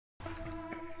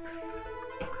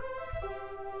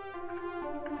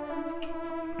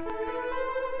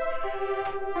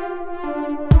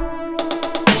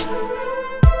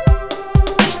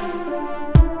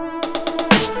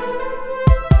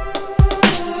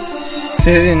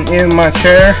Sitting in my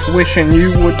chair, wishing you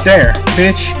were there.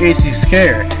 Bitch, is you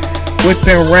scared?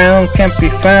 Whipping around, can't be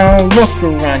found. Look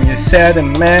around, you're sad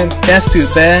and mad. That's too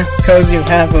bad, cause you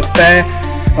have a fad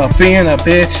of being a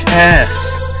bitch ass.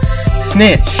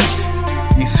 Snitch,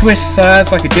 you switch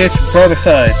sides like a ditch brother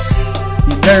sides.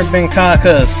 You've never been caught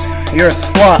cause you're a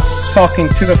slut talking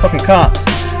to the fucking cops.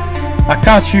 I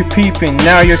caught you peeping,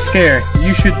 now you're scared.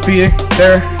 You should be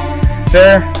there.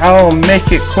 I'll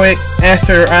make it quick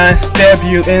after I stab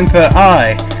you in the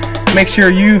eye. Make sure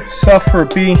you suffer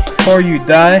before you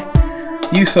die.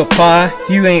 You supply,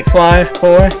 you ain't fly,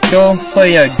 boy. Go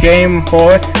play a game,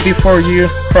 boy, before you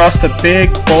cross the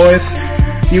big boys.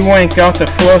 You ain't got the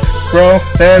float, bro.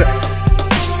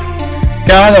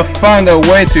 Gotta find a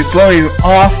way to blow you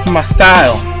off my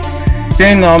style.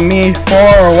 Been on me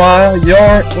for a while,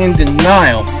 you're in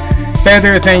denial.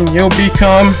 Better than you'll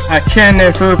become, I can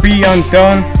never be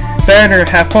undone. Better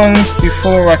happen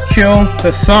before I kill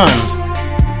the sun.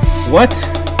 What?